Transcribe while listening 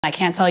I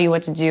can't tell you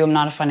what to do. I'm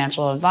not a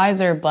financial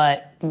advisor,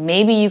 but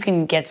maybe you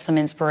can get some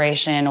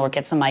inspiration or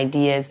get some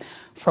ideas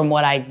from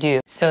what I do.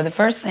 So the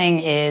first thing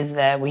is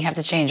that we have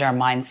to change our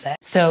mindset.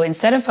 So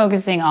instead of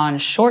focusing on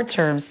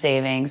short-term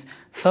savings,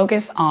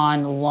 focus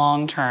on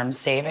long-term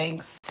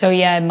savings. So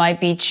yeah, it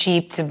might be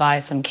cheap to buy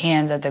some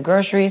cans at the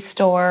grocery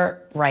store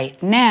right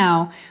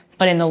now,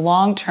 but in the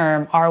long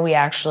term, are we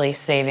actually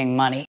saving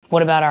money?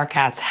 What about our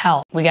cat's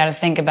health? We got to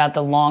think about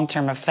the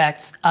long-term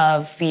effects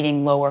of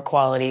feeding lower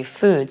quality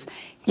foods.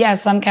 Yeah,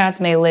 some cats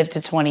may live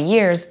to 20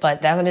 years,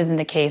 but that isn't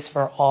the case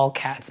for all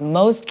cats.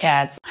 Most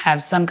cats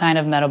have some kind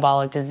of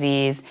metabolic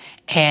disease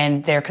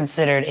and they're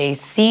considered a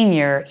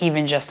senior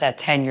even just at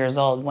 10 years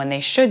old when they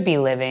should be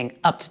living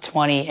up to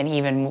 20 and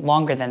even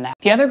longer than that.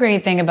 The other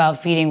great thing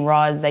about feeding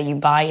raw is that you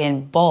buy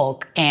in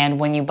bulk, and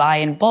when you buy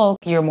in bulk,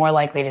 you're more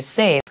likely to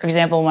save. For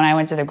example, when I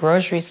went to the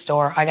grocery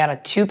store, I got a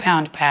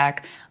 2-pound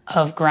pack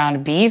of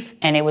ground beef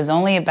and it was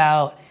only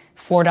about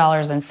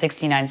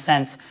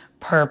 $4.69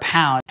 per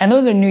pound. And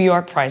those are New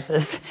York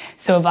prices.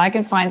 So if I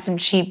can find some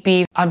cheap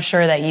beef, I'm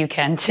sure that you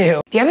can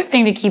too. The other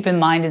thing to keep in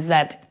mind is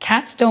that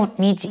cats don't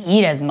need to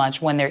eat as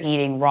much when they're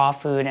eating raw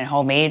food and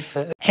homemade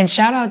food. And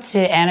shout out to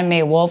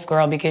Anime Wolf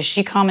Girl because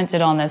she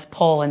commented on this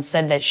poll and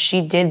said that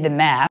she did the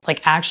math, like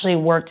actually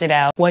worked it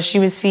out, what she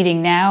was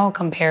feeding now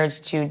compared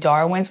to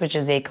Darwin's, which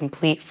is a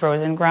complete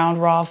frozen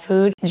ground raw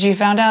food. And she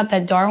found out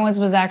that Darwin's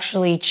was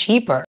actually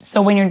cheaper.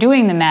 So when you're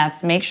doing the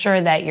maths, make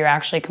sure that you're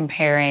actually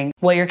comparing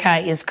what your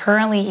cat is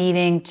currently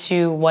eating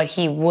to what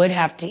he would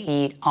have to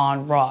eat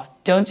on raw.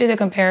 Don't do the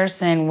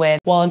comparison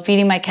with, well, I'm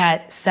feeding my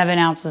cat 7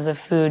 ounces of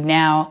food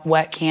now,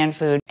 wet canned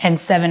food, and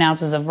 7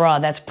 ounces of raw.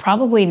 That's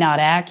probably not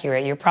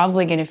accurate. You're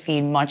probably going to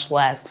feed much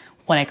less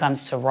when it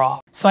comes to raw.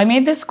 So I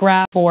made this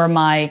graph for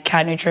my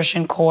cat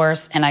nutrition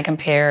course and I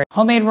compared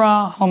homemade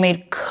raw,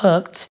 homemade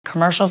cooked,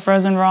 commercial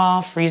frozen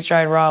raw,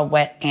 freeze-dried raw,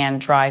 wet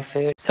and dry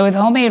food. So with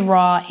homemade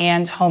raw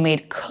and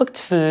homemade cooked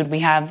food,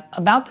 we have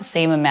about the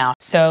same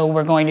amount. So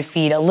we're going to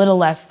feed a little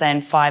less than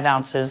 5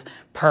 ounces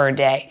per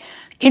day.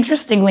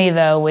 Interestingly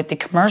though, with the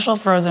commercial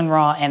frozen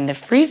raw and the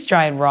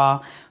freeze-dried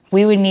raw,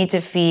 we would need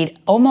to feed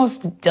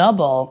almost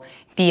double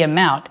the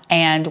amount,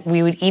 and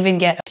we would even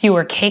get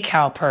fewer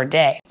kcal per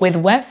day. With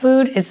wet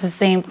food, it's the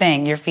same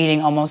thing. You're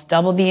feeding almost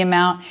double the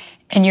amount,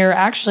 and you're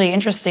actually,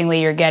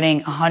 interestingly, you're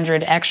getting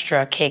 100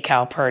 extra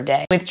kcal per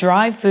day. With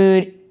dry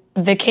food,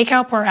 the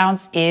kcal per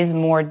ounce is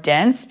more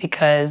dense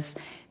because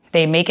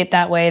they make it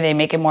that way. They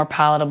make it more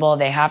palatable.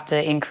 They have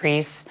to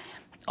increase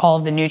all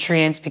of the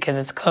nutrients because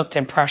it's cooked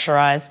and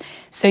pressurized.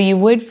 So you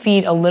would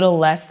feed a little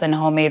less than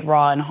homemade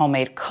raw and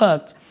homemade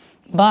cooked,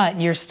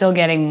 but you're still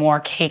getting more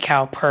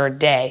kcal per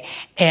day.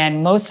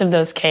 And most of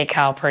those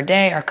kcal per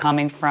day are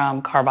coming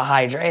from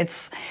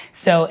carbohydrates.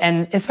 So,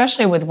 and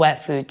especially with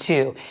wet food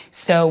too.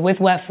 So with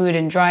wet food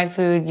and dry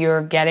food,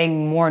 you're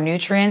getting more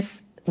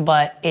nutrients,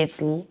 but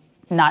it's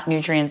not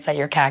nutrients that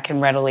your cat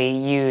can readily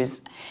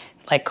use,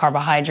 like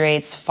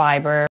carbohydrates,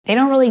 fiber. They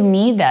don't really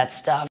need that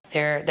stuff.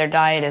 Their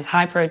diet is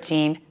high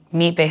protein,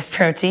 meat-based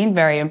protein,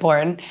 very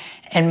important,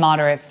 and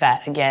moderate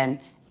fat, again,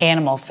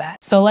 animal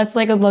fat. So let's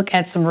take a look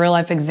at some real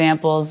life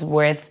examples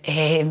with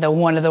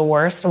one of the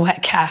worst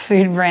wet cat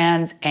food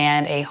brands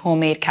and a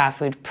homemade cat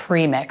food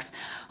premix.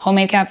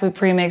 Homemade cat food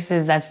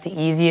premixes, that's the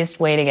easiest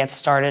way to get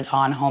started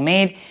on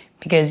homemade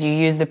because you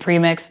use the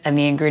premix and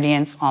the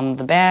ingredients on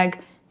the bag.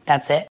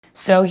 That's it.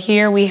 So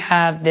here we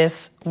have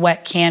this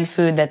wet canned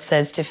food that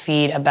says to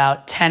feed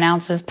about 10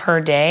 ounces per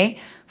day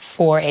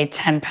for a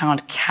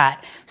 10-pound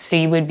cat. So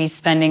you would be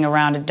spending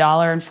around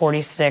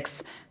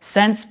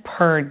 $1.46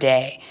 per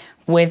day.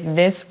 With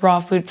this raw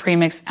food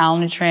premix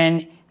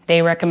Alnutrin,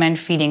 they recommend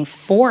feeding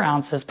 4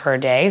 ounces per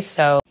day,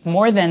 so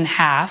more than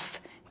half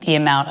the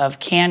amount of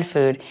canned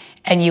food,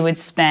 and you would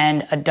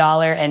spend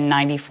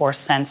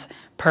 $1.94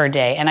 per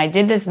day. And I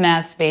did this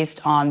math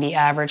based on the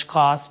average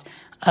cost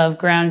of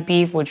ground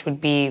beef, which would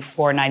be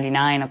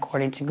 $4.99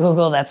 according to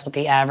Google. That's what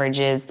the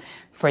average is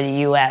for the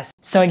US.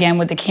 So again,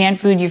 with the canned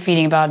food, you're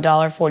feeding about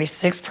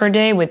 $1.46 per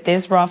day. With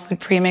this raw food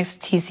premix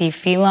TC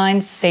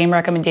Feline, same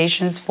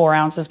recommendations, 4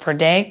 ounces per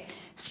day.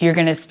 So you're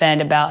gonna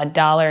spend about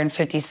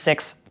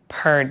 $1.56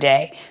 per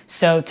day.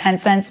 So 10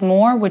 cents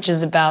more, which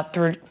is about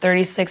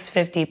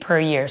 $36.50 per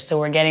year. So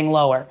we're getting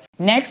lower.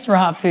 Next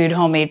raw food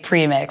homemade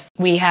premix.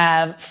 We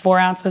have 4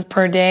 ounces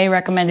per day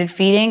recommended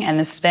feeding, and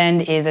the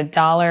spend is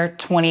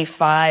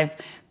 $1.25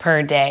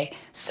 per day.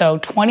 So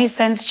 20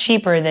 cents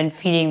cheaper than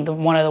feeding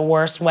one of the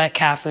worst wet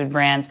cat food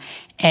brands.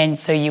 And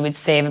so you would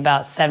save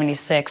about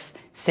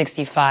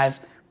 $76.65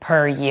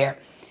 per year.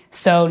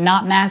 So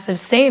not massive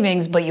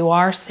savings, but you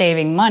are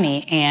saving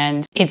money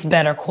and it's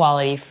better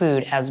quality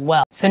food as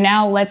well. So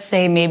now let's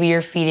say maybe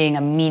you're feeding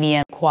a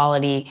medium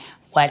quality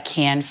wet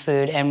canned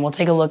food, and we'll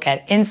take a look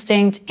at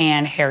Instinct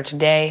and Hair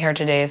Today. Hair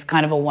Today is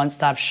kind of a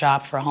one-stop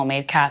shop for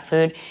homemade cat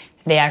food.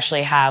 They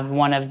actually have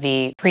one of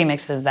the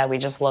premixes that we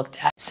just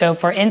looked at. So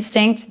for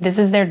Instinct, this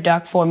is their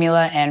duck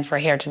formula, and for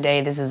Hair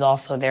Today, this is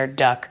also their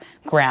duck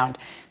ground.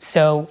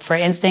 So for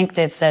Instinct,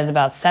 it says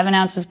about 7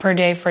 ounces per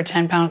day for a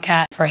 10-pound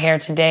cat. For Hair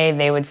Today,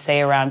 they would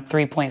say around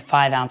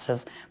 3.5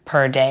 ounces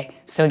per day.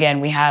 So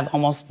again, we have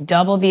almost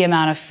double the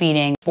amount of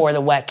feeding for the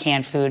wet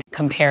canned food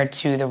compared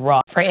to the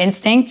raw. For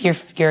Instinct,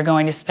 you're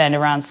going to spend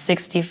around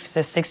 60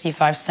 to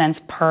 65 cents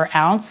per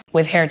ounce.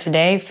 With Hair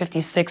Today,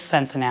 56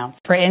 cents an ounce.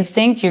 For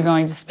Instinct, you're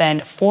going to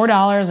spend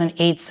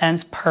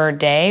 $4.08 per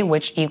day,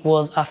 which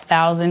equals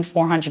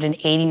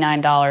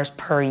 $1,489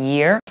 per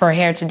year. For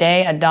Hair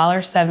Today,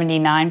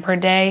 $1.79 per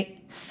day,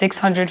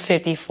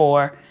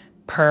 $654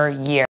 per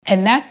year.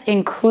 And that's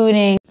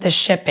including the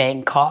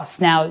shipping costs.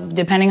 Now,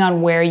 depending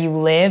on where you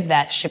live,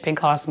 that shipping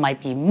cost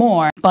might be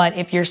more, but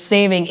if you're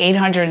saving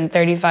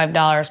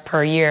 $835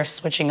 per year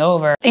switching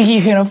over,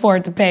 you can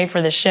afford to pay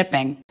for the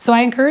shipping. So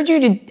I encourage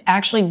you to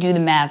actually do the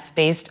maths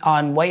based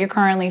on what you're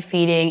currently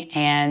feeding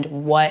and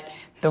what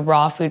the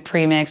raw food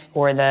premix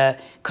or the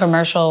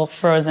commercial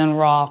frozen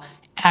raw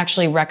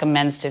actually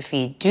recommends to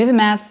feed. Do the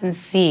maths and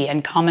see,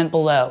 and comment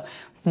below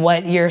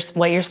what you're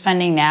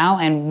spending now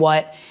and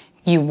what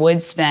you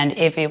would spend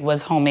if it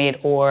was homemade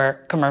or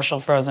commercial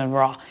frozen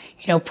raw.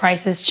 You know,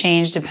 prices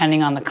change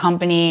depending on the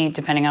company,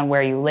 depending on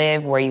where you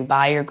live, where you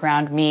buy your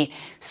ground meat.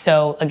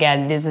 So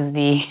again, this is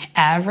the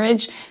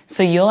average.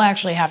 So you'll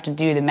actually have to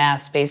do the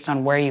maths based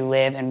on where you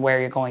live and where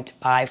you're going to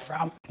buy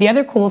from. The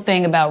other cool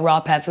thing about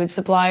raw pet food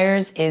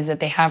suppliers is that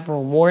they have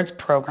rewards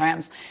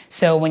programs.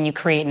 So when you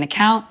create an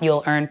account,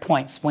 you'll earn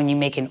points. When you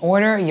make an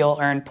order, you'll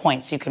earn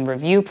points. You can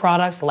review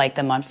products, like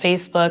them on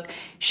Facebook,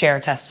 share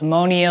a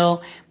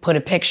testimonial, put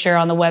a picture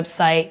on the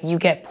website. You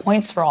get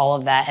points for all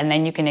of that, and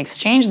then you can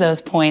exchange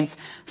those points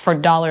for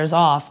dollars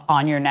off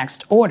on your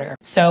next order.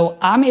 So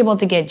I'm able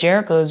to get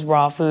Jericho's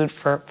raw food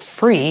for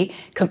free,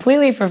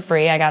 completely for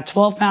free. I got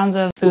 12 pounds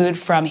of food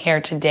from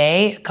Hair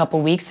Today a couple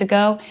weeks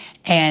ago,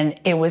 and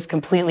it was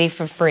completely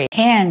for free.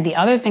 And the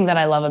other thing that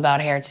I love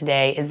about Hair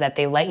Today is that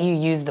they let you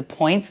use the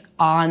points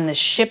on the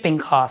shipping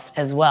costs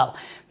as well.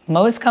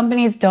 Most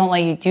companies don't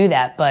let you do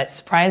that, but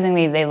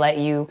surprisingly, they let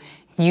you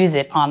use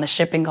it on the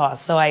shipping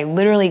costs. So I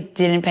literally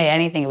didn't pay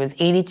anything. It was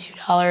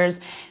 $82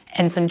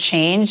 and some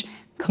change,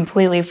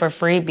 completely for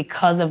free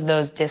because of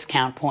those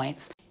discount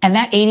points. And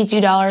that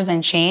 $82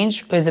 and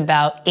change was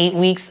about 8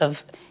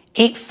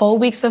 full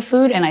weeks of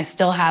food, and I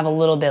still have a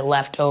little bit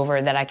left over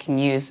that I can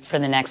use for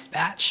the next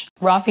batch.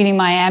 Raw Feeding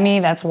Miami,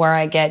 that's where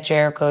I get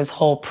Jericho's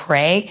whole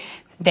prey.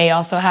 They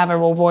also have a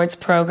rewards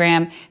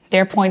program.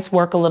 Their points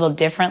work a little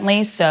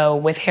differently. So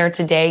with Hair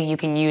Today, you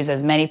can use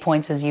as many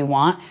points as you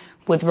want.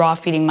 With Raw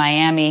Feeding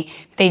Miami,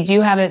 they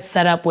do have it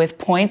set up with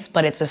points,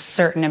 but it's a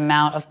certain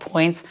amount of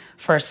points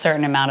for a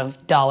certain amount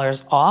of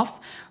dollars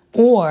off.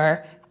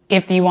 Or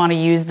if you want to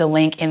use the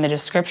link in the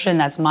description,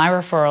 that's my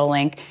referral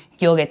link,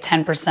 you'll get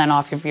 10%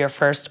 off of your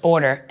first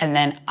order, and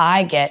then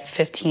I get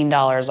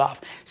 $15 off.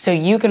 So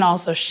you can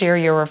also share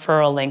your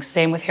referral link,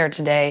 same with Hair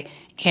Today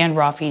and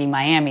Raw Feeding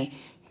Miami.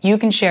 You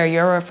can share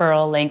your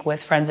referral link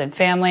with friends and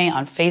family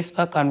on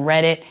Facebook, on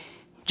Reddit.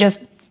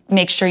 Just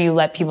make sure you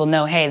let people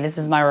know, hey, this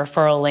is my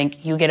referral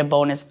link, you get a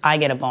bonus, I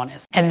get a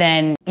bonus. And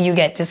then you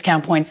get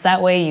discount points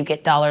that way, you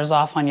get dollars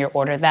off on your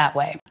order that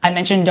way. I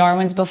mentioned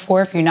Darwin's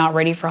before. If you're not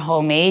ready for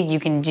homemade, you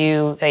can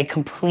do a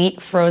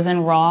complete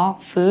frozen raw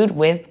food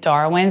with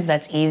Darwin's.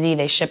 That's easy.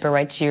 They ship it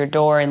right to your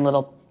door in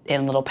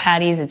little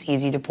patties. It's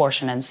easy to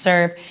portion and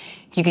serve.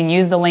 You can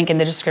use the link in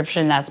the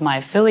description. That's my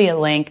affiliate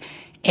link.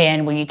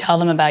 And when you tell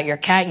them about your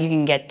cat, you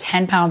can get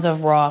 10 pounds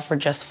of raw for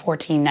just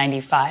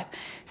 $14.95.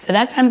 So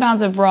that 10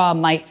 pounds of raw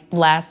might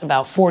last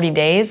about 40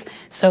 days.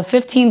 So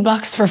 15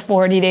 bucks for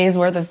 40 days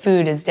worth of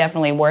food is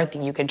definitely worth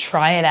it. You can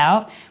try it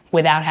out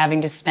without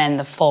having to spend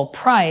the full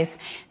price.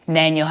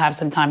 Then you'll have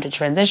some time to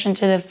transition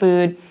to the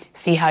food,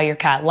 see how your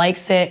cat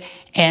likes it,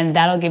 and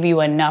that'll give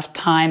you enough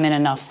time and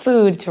enough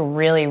food to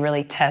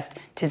really test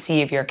to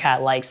see if your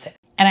cat likes it.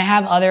 And I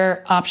have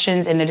other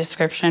options in the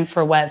description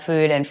for wet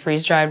food and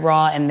freeze-dried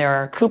raw, and there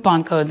are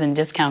coupon codes and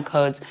discount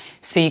codes,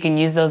 so you can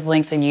use those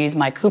links and use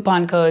my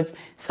coupon codes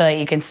so that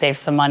you can save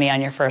some money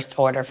on your first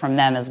order from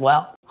them as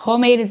well.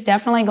 Homemade is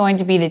definitely going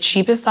to be the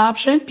cheapest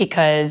option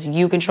because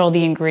you control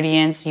the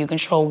ingredients, you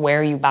control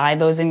where you buy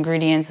those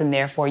ingredients, and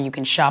therefore you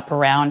can shop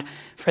around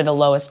for the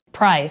lowest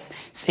price.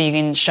 So you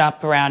can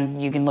shop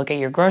around, you can look at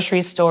your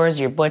grocery stores,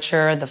 your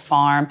butcher, the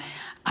farm.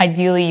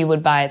 Ideally, you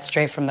would buy it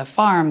straight from the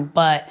farm,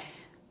 but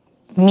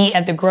meat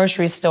at the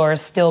grocery store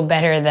is still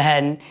better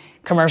than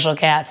commercial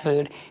cat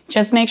food.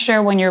 Just make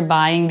sure when you're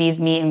buying these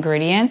meat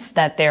ingredients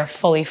that they're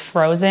fully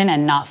frozen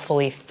and not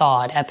fully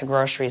thawed at the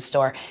grocery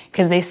store,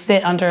 because they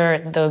sit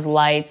under those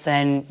lights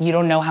and you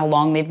don't know how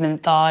long they've been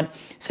thawed.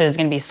 So there's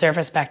going to be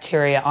surface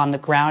bacteria on the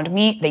ground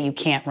meat that you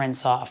can't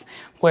rinse off.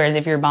 Whereas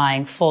if you're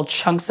buying full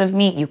chunks of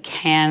meat, you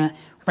can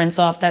rinse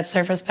off that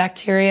surface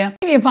bacteria.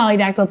 Give me a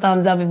polydactyl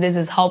thumbs up if this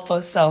is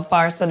helpful so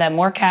far so that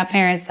more cat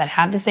parents that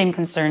have the same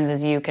concerns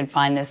as you can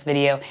find this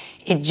video.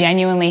 It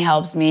genuinely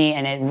helps me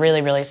and it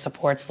really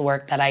supports the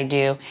work that I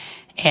do.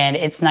 And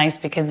it's nice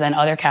because then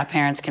other cat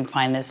parents can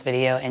find this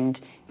video and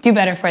do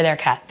better for their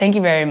cat. Thank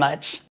you very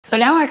much. So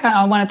now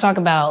I want to talk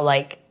about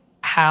like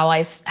how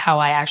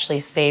I actually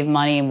save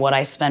money and what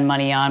I spend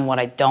money on, what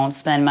I don't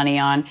spend money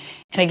on.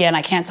 And again,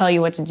 I can't tell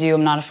you what to do.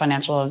 I'm not a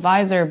financial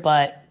advisor,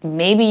 but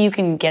maybe you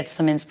can get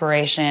some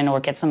inspiration or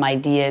get some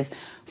ideas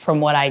from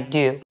what I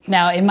do.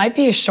 Now, it might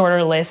be a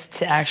shorter list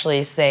to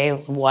actually say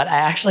what I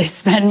actually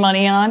spend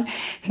money on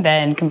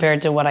than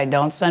compared to what I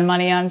don't spend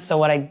money on. So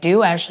what I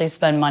do actually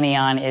spend money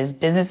on is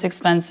business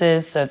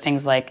expenses. So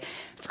things like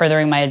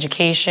furthering my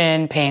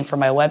education, paying for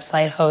my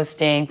website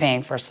hosting,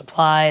 paying for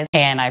supplies,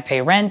 and I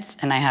pay rent,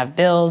 and I have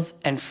bills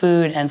and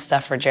food and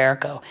stuff for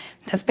Jericho.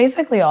 That's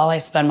basically all I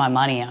spend my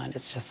money on.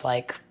 It's just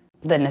like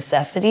the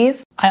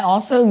necessities. I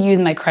also use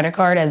my credit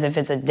card as if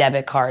it's a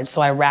debit card.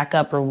 So I rack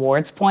up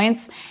rewards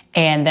points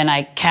and then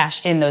I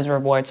cash in those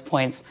rewards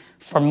points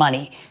for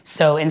money.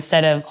 So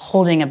instead of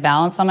holding a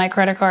balance on my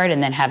credit card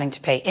and then having to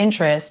pay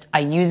interest, I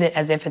use it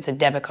as if it's a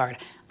debit card.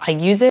 I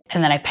use it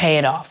and then I pay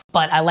it off.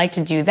 But I like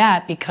to do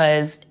that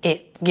because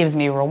it gives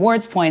me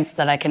rewards points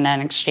that I can then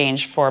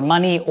exchange for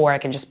money, or I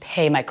can just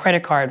pay my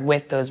credit card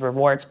with those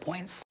rewards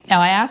points.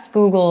 Now, I asked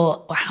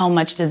Google how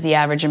much does the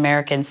average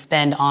American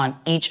spend on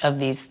each of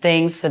these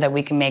things so that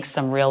we can make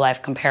some real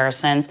life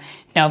comparisons.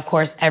 Now, of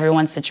course,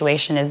 everyone's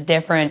situation is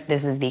different.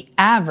 This is the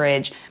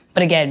average.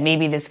 But again,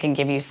 maybe this can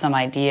give you some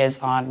ideas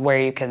on where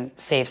you can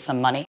save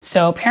some money.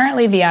 So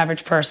apparently the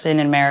average person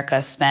in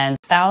America spends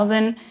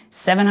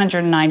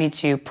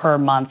 $1,792 per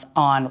month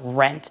on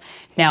rent.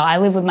 Now, I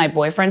live with my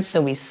boyfriend,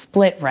 so we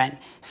split rent.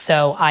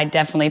 So I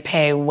definitely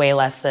pay way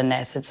less than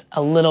this. It's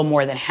a little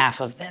more than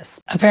half of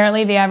this.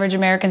 Apparently the average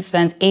American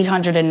spends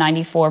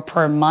 $894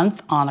 per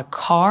month on a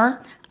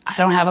car. I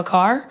don't have a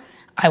car.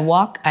 I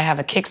walk, I have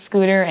a kick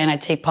scooter, and I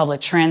take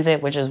public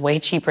transit, which is way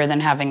cheaper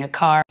than having a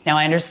car. Now,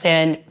 I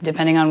understand,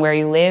 depending on where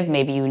you live,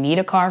 maybe you need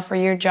a car for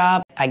your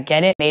job. I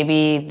get it.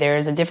 Maybe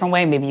there's a different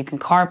way. Maybe you can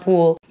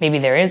carpool. Maybe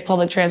there is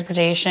public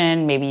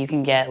transportation. Maybe you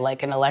can get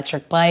like an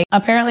electric bike.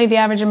 Apparently, the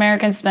average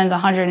American spends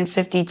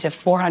 $150 to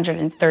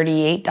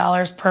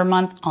 $438 per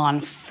month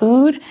on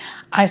food.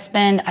 I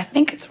spend, I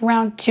think it's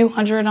around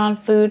 $200 on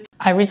food.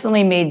 I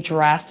recently made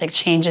drastic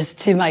changes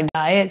to my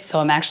diet,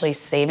 so I'm actually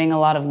saving a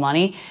lot of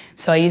money.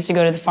 So I used to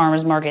go to the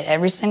farmer's market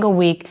every single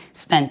week,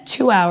 spend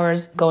 2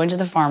 hours going to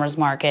the farmer's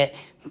market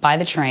by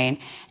the train,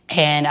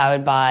 and I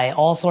would buy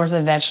all sorts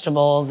of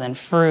vegetables and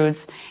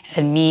fruits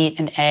and meat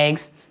and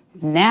eggs.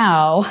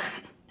 Now,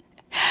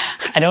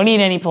 I don't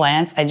eat any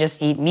plants. I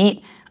just eat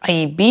meat. I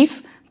eat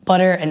beef,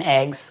 butter, and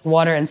eggs,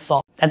 water and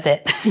salt. That's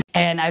it.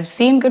 And I've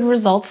seen good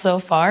results so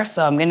far,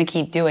 so I'm gonna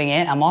keep doing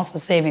it. I'm also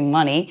saving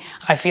money.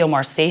 I feel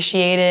more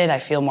satiated. I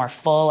feel more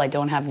full. I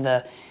don't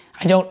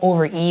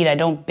overeat. I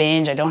don't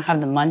binge. I don't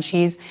have the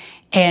munchies.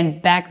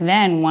 And back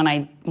then, when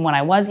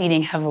I was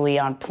eating heavily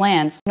on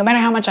plants, no matter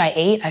how much I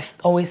ate, I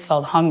always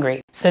felt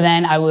hungry. So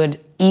then I would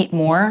eat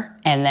more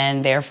and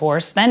then therefore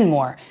spend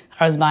more.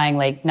 I was buying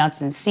like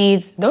nuts and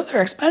seeds. Those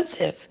are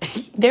expensive.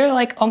 They're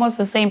like almost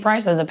the same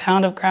price as a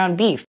pound of ground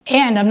beef.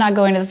 And I'm not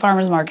going to the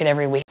farmer's market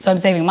every week. So I'm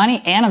saving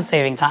money and I'm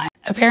saving time.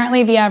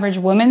 Apparently the average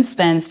woman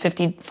spends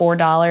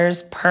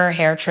 $54 per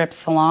hair trip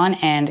salon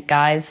and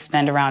guys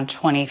spend around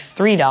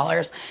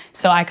 $23.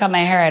 So I cut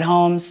my hair at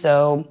home.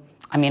 So,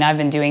 I mean, I've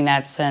been doing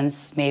that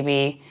since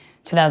maybe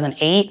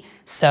 2008.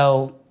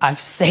 So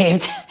I've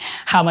saved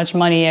how much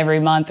money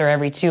every month or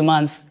every 2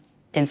 months.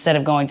 Instead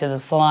of going to the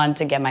salon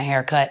to get my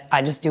hair cut,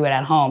 I just do it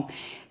at home.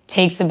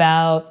 Takes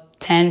about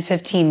 10,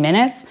 15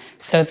 minutes.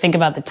 So think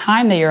about the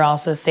time that you're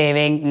also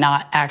saving,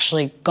 not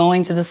actually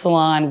going to the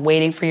salon,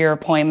 waiting for your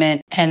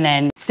appointment, and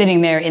then sitting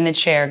there in the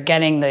chair,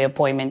 getting the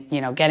appointment,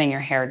 getting your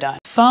hair done.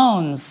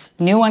 Phones,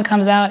 new one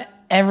comes out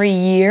every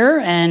year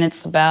and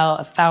it's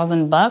about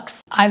 $1,000.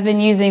 I've been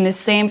using the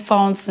same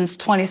phone since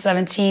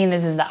 2017.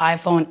 This is the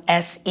iPhone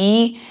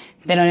SE.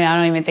 I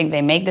don't even think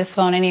they make this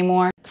phone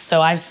anymore.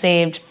 So I've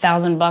saved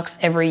 $1,000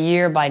 every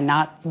year by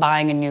not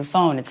buying a new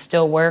phone. It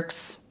still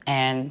works.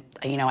 And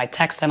I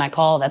text and I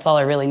call. That's all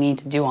I really need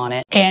to do on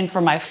it. And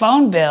for my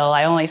phone bill,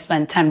 I only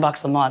spend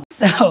 $10 a month.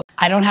 So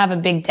I don't have a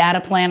big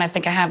data plan. I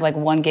think I have like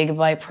 1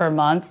 gigabyte per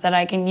month that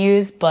I can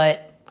use,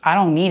 but I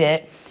don't need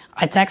it.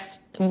 I text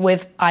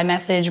with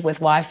iMessage with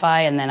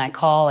Wi-Fi and then I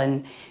call,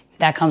 and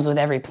that comes with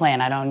every plan.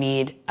 I don't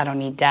need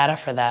data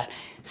for that.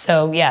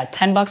 So yeah,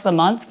 $10 a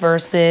month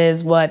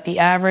versus what the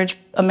average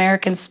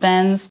American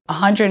spends,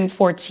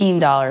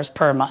 $114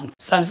 per month.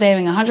 So I'm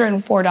saving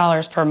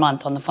 $104 per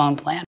month on the phone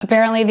plan.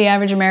 Apparently the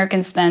average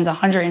American spends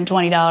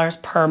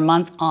 $120 per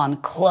month on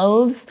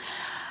clothes.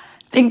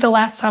 I think the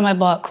last time I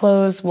bought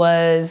clothes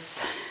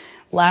was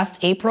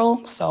last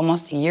April, so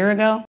almost a year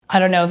ago. I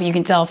don't know if you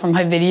can tell from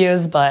my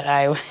videos, but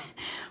I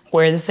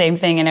wear the same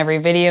thing in every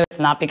video. It's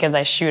not because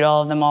I shoot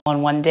all of them all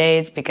in one day,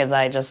 it's because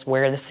I just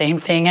wear the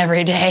same thing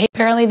every day.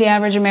 Apparently the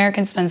average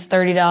American spends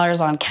 $30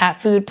 on cat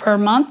food per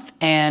month,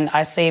 and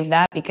I save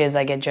that because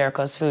I get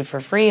Jericho's food for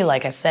free.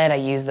 Like I said, I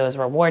use those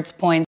rewards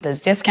points, those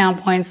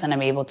discount points, and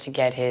I'm able to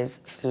get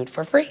his food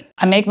for free.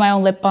 I make my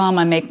own lip balm,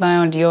 I make my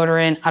own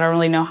deodorant. I don't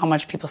really know how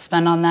much people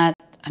spend on that.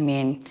 I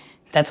mean,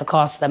 that's a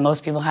cost that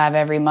most people have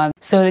every month.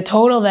 So the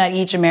total that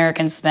each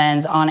American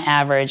spends on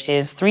average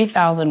is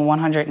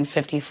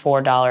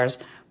 $3,154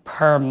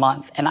 per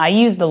month. And I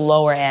use the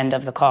lower end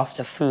of the cost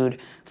of food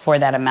for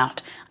that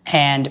amount.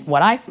 And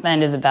what I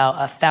spend is about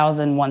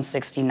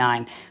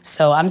 $1,169.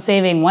 So I'm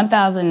saving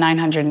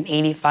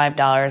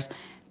 $1,985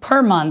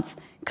 per month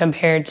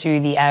compared to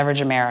the average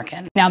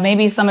American. Now,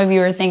 maybe some of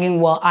you are thinking,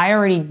 well, I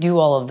already do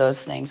all of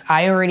those things.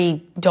 I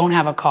already don't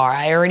have a car.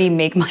 I already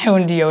make my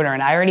own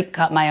deodorant. I already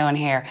cut my own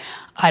hair.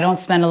 I don't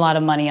spend a lot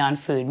of money on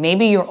food.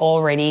 Maybe you're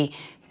already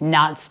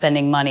not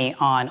spending money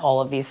on all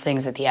of these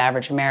things that the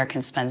average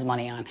American spends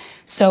money on.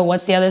 So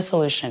what's the other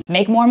solution?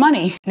 Make more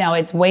money. Now,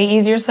 it's way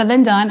easier said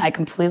than done. I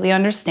completely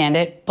understand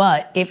it.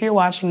 But if you're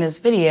watching this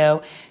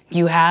video,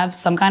 you have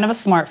some kind of a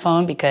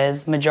smartphone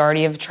because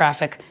majority of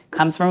traffic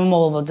comes from a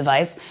mobile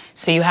device.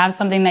 So you have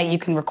something that you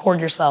can record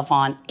yourself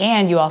on,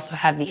 and you also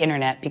have the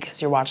internet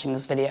because you're watching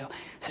this video.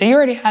 So you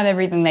already have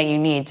everything that you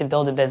need to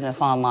build a business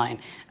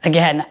online.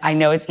 Again, I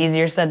know it's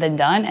easier said than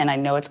done, and I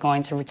know it's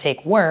going to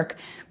take work,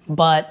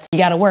 but you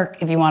gotta work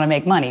if you wanna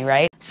make money,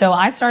 right? So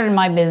I started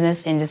my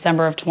business in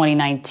December of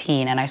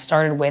 2019, and I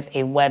started with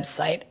a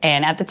website.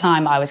 And at the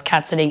time I was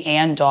cat sitting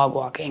and dog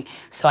walking.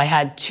 So I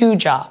had 2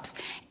 jobs.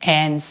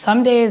 And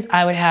some days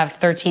I would have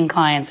 13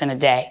 clients in a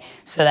day.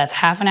 So that's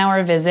half an hour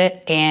a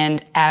visit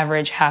and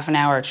average half an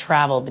hour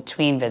travel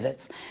between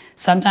visits.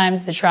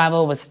 Sometimes the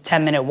travel was a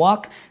 10-minute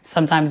walk.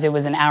 Sometimes it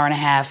was an hour and a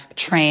half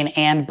train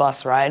and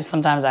bus ride.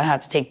 Sometimes I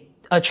had to take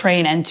a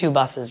train and 2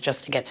 buses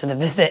just to get to the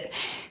visit.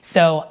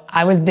 So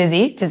I was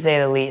busy, to say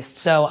the least.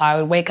 So I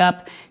would wake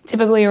up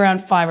typically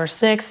around 5 or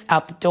 6,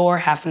 out the door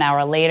half an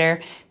hour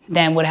later,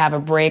 then would have a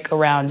break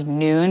around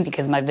noon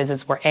because my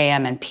visits were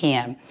AM and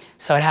PM.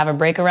 So I'd have a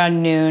break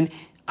around noon.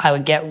 I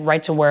would get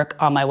right to work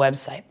on my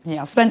website.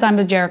 Spend time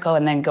with Jericho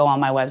and then go on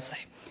my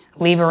website.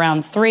 Leave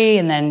around 3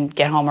 and then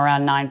get home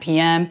around 9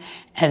 PM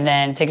and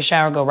then take a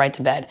shower, go right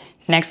to bed.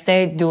 Next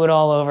day, do it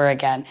all over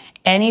again.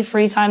 Any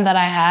free time that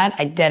I had,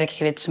 I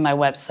dedicated to my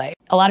website.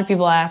 A lot of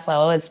people ask, like,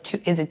 oh,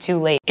 is it too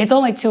late? It's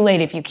only too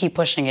late if you keep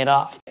pushing it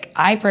off.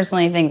 I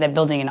personally think that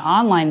building an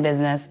online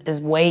business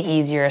is way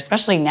easier,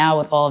 especially now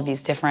with all of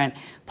these different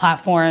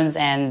platforms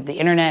and the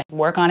internet.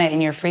 Work on it in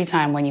your free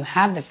time when you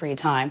have the free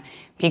time,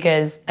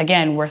 because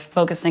again, we're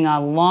focusing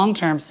on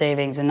long-term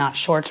savings and not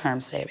short-term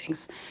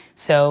savings.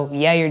 So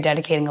yeah, you're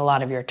dedicating a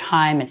lot of your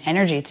time and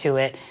energy to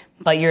it,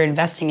 but you're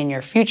investing in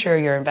your future,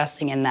 you're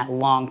investing in that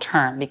long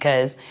term,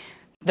 because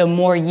the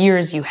more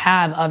years you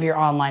have of your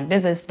online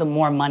business, the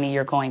more money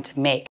you're going to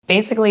make.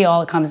 Basically,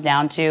 all it comes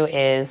down to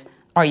is,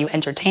 are you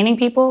entertaining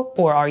people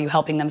or are you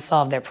helping them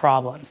solve their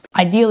problems?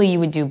 Ideally, you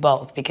would do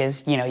both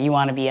because you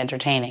want to be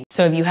entertaining.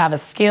 So if you have a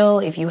skill,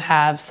 if you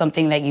have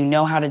something that you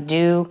know how to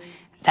do,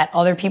 that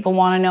other people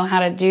want to know how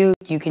to do,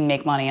 you can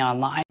make money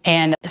online.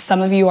 And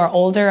some of you are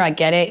older, I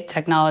get it.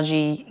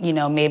 Technology,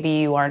 maybe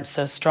you aren't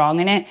so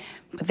strong in it,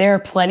 but there are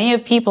plenty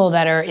of people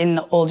that are in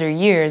the older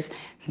years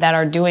that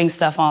are doing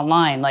stuff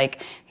online.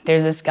 Like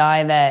there's this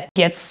guy that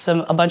gets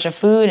a bunch of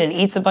food and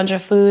eats a bunch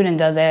of food and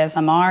does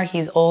ASMR.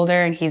 He's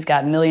older and he's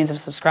got millions of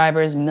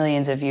subscribers,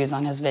 millions of views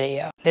on his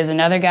video. There's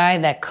another guy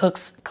that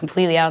cooks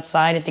completely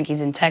outside. I think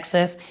he's in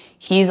Texas.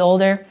 He's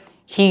older.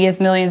 He gets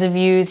millions of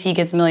views, he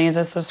gets millions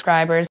of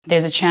subscribers.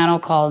 There's a channel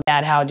called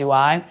Dad How Do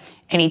I,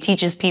 and he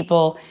teaches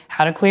people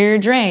how to clear your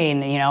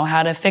drain,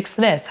 how to fix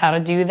this, how to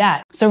do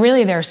that. So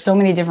really there are so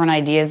many different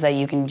ideas that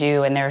you can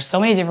do, and there are so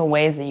many different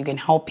ways that you can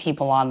help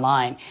people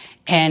online.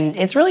 And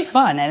it's really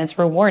fun and it's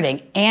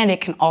rewarding, and it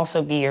can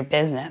also be your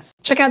business.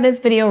 Check out this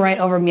video right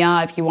over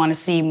Mia if you want to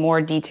see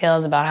more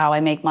details about how I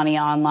make money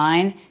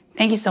online.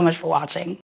 Thank you so much for watching.